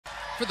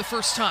for the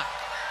first time.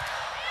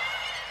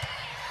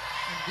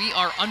 And we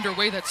are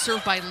underway. That's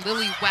served by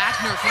Lily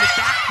Wagner from the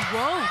back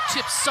row,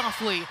 tipped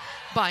softly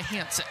by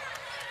Hanson.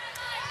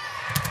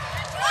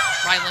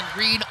 Ryland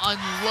Reed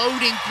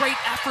unloading,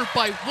 great effort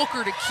by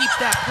Wooker to keep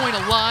that point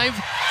alive.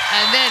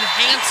 And then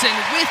Hanson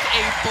with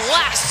a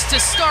blast to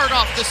start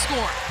off the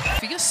score.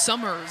 Sophia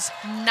Summers,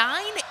 9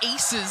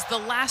 aces the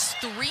last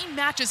 3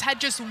 matches, had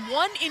just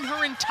 1 in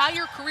her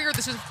entire career.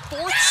 This is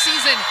 4th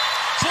season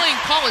playing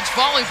college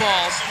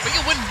volleyball, but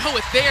you wouldn't know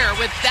it there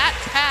with that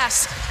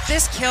pass.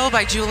 This kill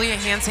by Julia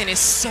Hanson is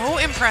so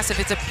impressive.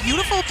 It's a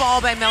beautiful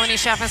ball by Melanie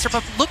Schaffmeister,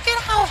 but look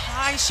at how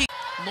high she...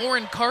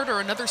 Lauren Carter,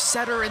 another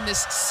setter in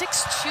this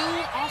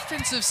 6-2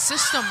 offensive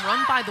system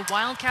run by the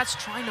Wildcats,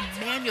 trying to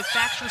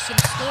manufacture some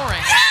scoring.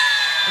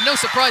 And no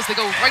surprise, they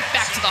go right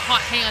back to the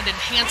hot hand, and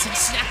Hanson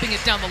snapping it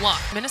down the line.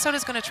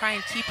 Minnesota's going to try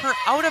and keep her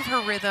out of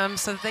her rhythm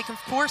so that they can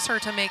force her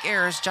to make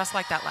errors just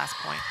like that last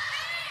point.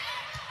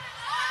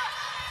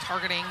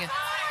 Targeting the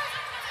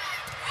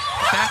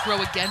back row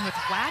again with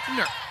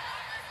Wagner.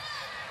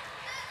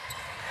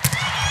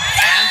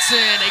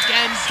 Hanson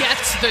again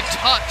gets the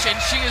touch, and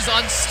she is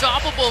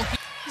unstoppable.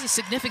 He's a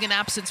significant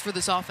absence for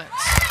this offense.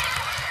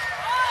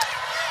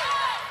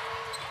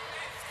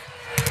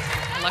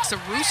 Alexa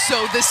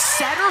Russo, the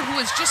setter who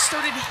has just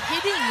started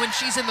hitting when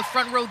she's in the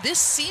front row this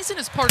season,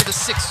 is part of the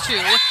 6-2.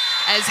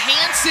 As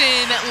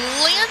Hanson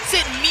lands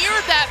it near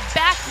that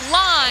back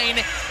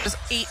line. There's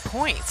 8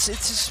 points.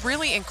 It's just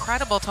really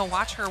incredible to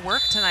watch her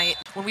work tonight.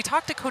 When we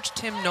talked to Coach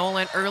Tim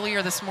Nolan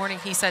earlier this morning,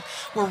 he said,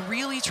 we're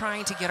really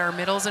trying to get our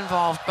middles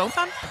involved, both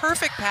on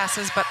perfect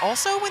passes, but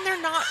also when they're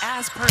not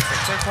as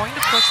perfect. They're going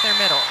to push their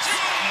middles.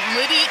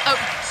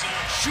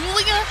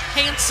 Julia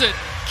Hanson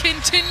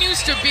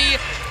continues to be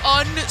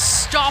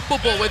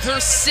unstoppable with her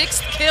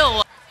 6th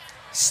kill.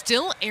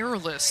 Still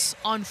airless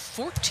on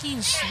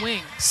 14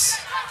 swings,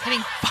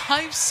 hitting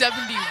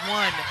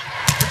 .571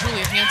 for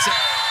Julia Hanson.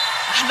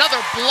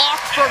 Another block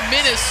for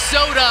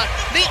Minnesota.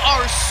 They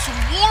are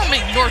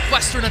swarming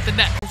Northwestern at the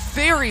net.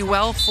 Very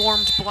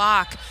well-formed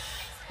block.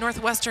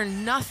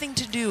 Northwestern, nothing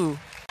to do.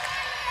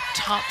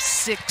 Top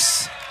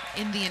 6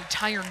 in the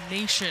entire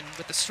nation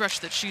with the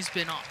stretch that she's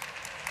been on.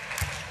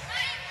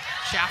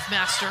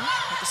 Schaffmeister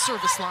at the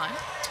service line.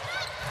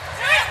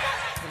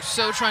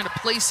 Rousseau trying to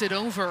place it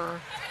over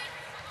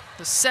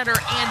the setter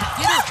and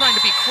hitter, trying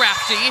to be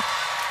crafty.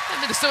 And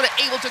Minnesota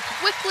able to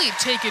quickly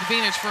take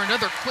advantage for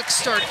another quick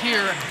start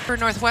here. For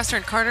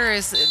Northwestern, Carter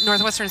is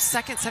Northwestern's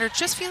 2nd setter,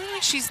 just feeling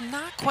like she's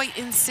not quite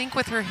in sync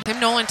with her. Tim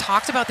Nolan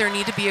talked about their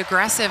need to be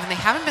aggressive, and they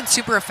haven't been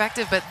super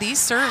effective, but these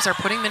serves are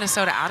putting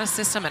Minnesota out of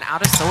system and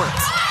out of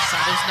sorts.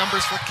 Saw those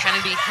numbers for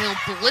Kennedy Hill.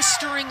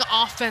 Blistering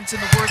offense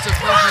in the words of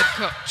her head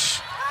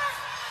coach.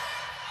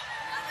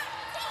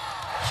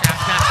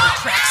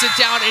 Schaffmeister tracks it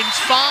down and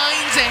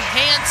finds a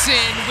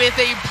Hanson with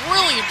a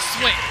brilliant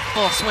swing.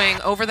 Full swing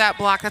over that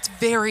block. That's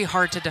very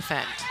hard to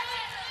defend.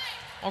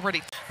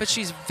 Already. But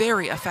she's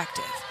very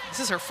effective. This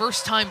is her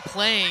first time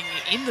playing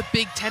in the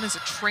Big Ten as a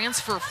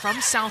transfer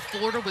from South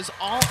Florida, was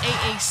all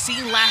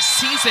AAC last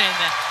season.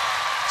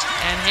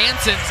 And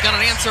Hanson's got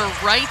an answer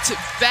right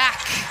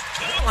back.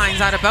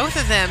 Lines out of both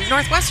of them.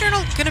 Northwestern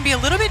are going to be a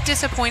little bit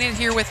disappointed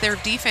here with their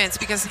defense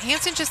because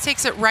Hanson just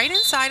takes it right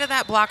inside of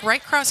that block,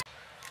 right across.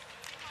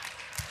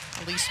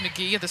 Elise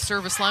McGee at the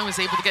service line was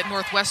able to get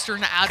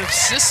Northwestern out of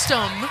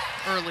system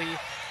early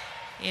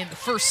in the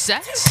first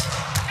set.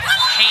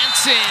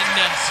 Hanson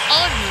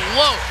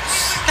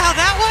unloads. Now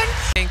that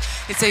one,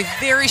 it's a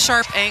very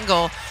sharp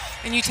angle.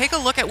 And you take a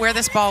look at where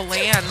this ball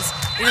lands,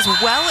 it is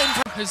well in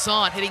front.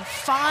 Hanson hitting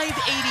 .588.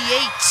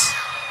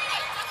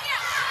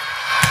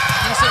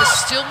 Minnesota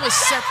still with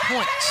set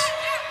point.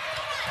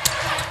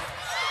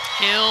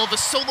 Hill, the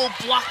solo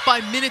block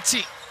by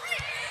Minity.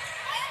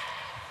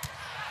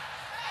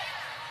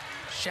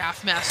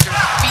 Schaffmeister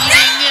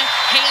feeding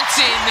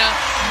Hanson.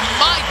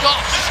 My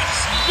gosh,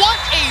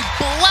 what a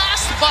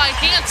blast by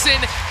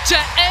Hanson to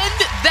end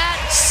that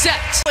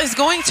set. Is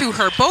going to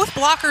her. Both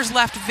blockers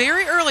left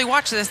very early.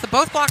 Watch this.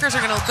 Both blockers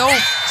are going to go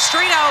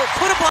straight out,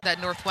 put a block.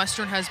 That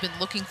Northwestern has been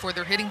looking for.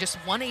 They're hitting just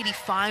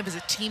 .185 as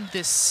a team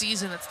this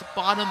season. That's the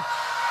bottom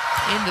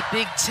in the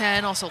Big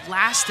Ten. Also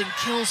last in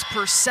kills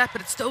per set, but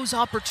it's those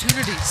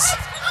opportunities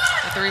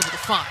that they're able to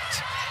find.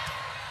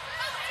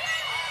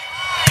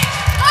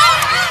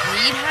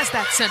 Reed has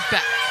that sent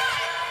back.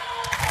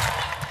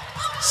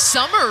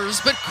 Summers,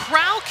 but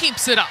Crow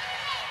keeps it up.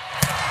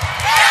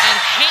 And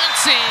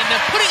Hanson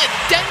putting a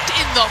dent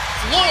in the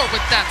floor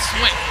with that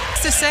swing.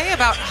 To say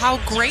about how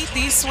great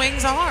these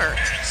swings are.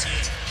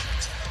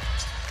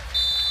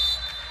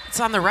 It's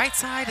on the right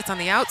side, it's on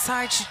the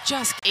outside. She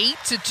just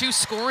 8-2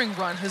 scoring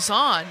run.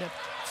 Hanson,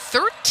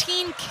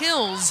 13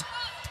 kills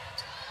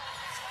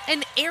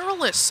and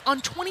airless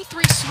on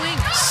 23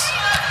 swings.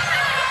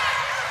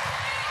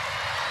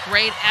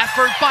 Great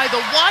effort by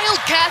the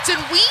Wildcats, and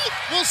we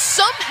will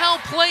somehow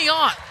play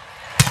on.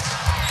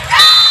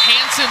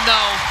 Hanson,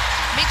 though,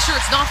 make sure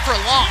it's not for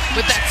long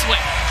with that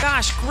swing.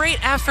 Gosh, great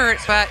effort,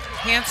 but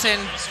Hanson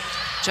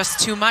just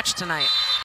too much tonight.